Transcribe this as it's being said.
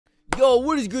Yo,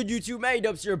 what is good, YouTube? Matty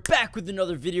Dubs here, back with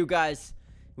another video, guys.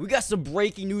 We got some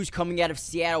breaking news coming out of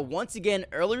Seattle. Once again,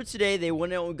 earlier today, they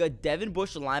went out and got Devin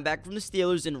Bush, a linebacker from the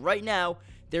Steelers, and right now,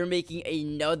 they're making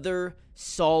another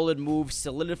solid move,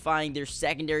 solidifying their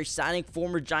secondary, signing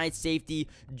former Giants safety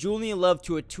Julian Love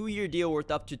to a 2-year deal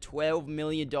worth up to $12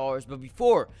 million. But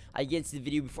before I get into the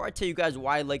video, before I tell you guys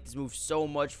why I like this move so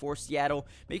much for Seattle,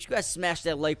 make sure you guys smash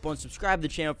that like button, subscribe to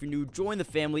the channel if you're new, join the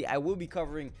family. I will be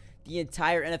covering the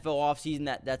entire NFL offseason.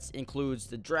 That includes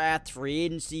the draft, free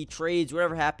agency, trades,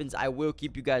 whatever happens. I will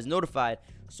keep you guys notified.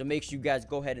 So make sure you guys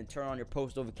go ahead and turn on your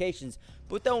post notifications.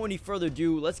 But without any further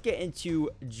ado, let's get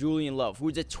into Julian Love, who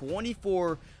is a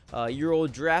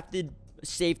 24-year-old drafted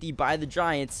safety by the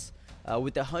Giants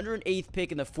with the 108th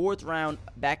pick in the 4th round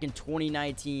back in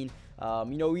 2019. You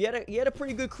know, he had a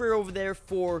pretty good career over there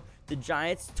for the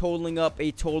Giants, totaling up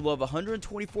a total of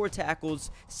 124 tackles,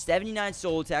 79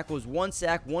 solo tackles, 1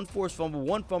 sack, 1 forced fumble,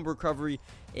 1 fumble recovery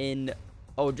in,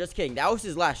 oh, just kidding, that was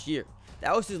his last year.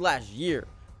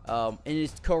 In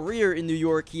his career in New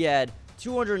York, he had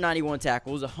 291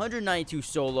 tackles, 192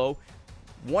 solo,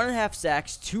 1.5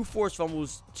 sacks, 2 forced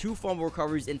fumbles, 2 fumble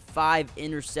recoveries, and 5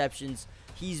 interceptions.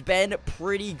 He's been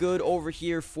pretty good over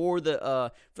here for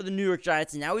the New York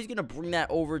Giants, and now he's gonna bring that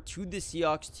over to the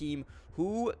Seahawks team,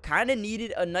 who kind of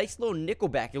needed a nice little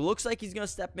nickelback. It looks like he's gonna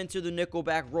step into the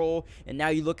nickelback role, and now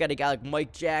you look at a guy like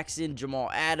Mike Jackson,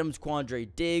 Jamal Adams, Quandre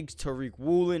Diggs, Tariq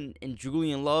Woolen, and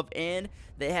Julian Love, and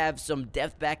they have some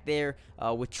depth back there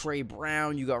with Trey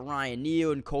Brown. You got Ryan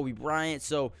Neal and Kobe Bryant.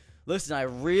 So listen, I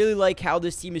really like how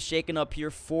this team is shaking up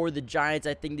here for the Giants.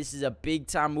 I think this is a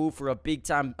big-time move for a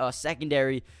big-time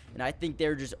secondary, and I think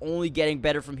they're just only getting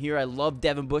better from here. I love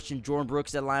Devin Bush and Jordan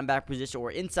Brooks at linebacker position or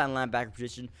inside linebacker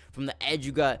position. From the edge,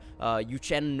 you got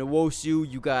Uchenna Nwosu.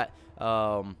 You got,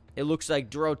 it looks like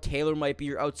Darrell Taylor might be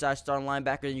your outside starting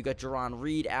linebacker. Then you got Jerron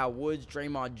Reed, Al Woods,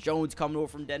 Draymond Jones coming over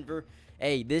from Denver.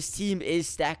 Hey, this team is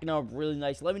stacking up really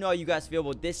nice. Let me know how you guys feel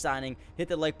about this signing. Hit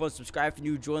the like button, subscribe if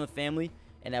you're new, join the family,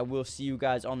 and I will see you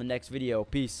guys on the next video.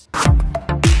 Peace.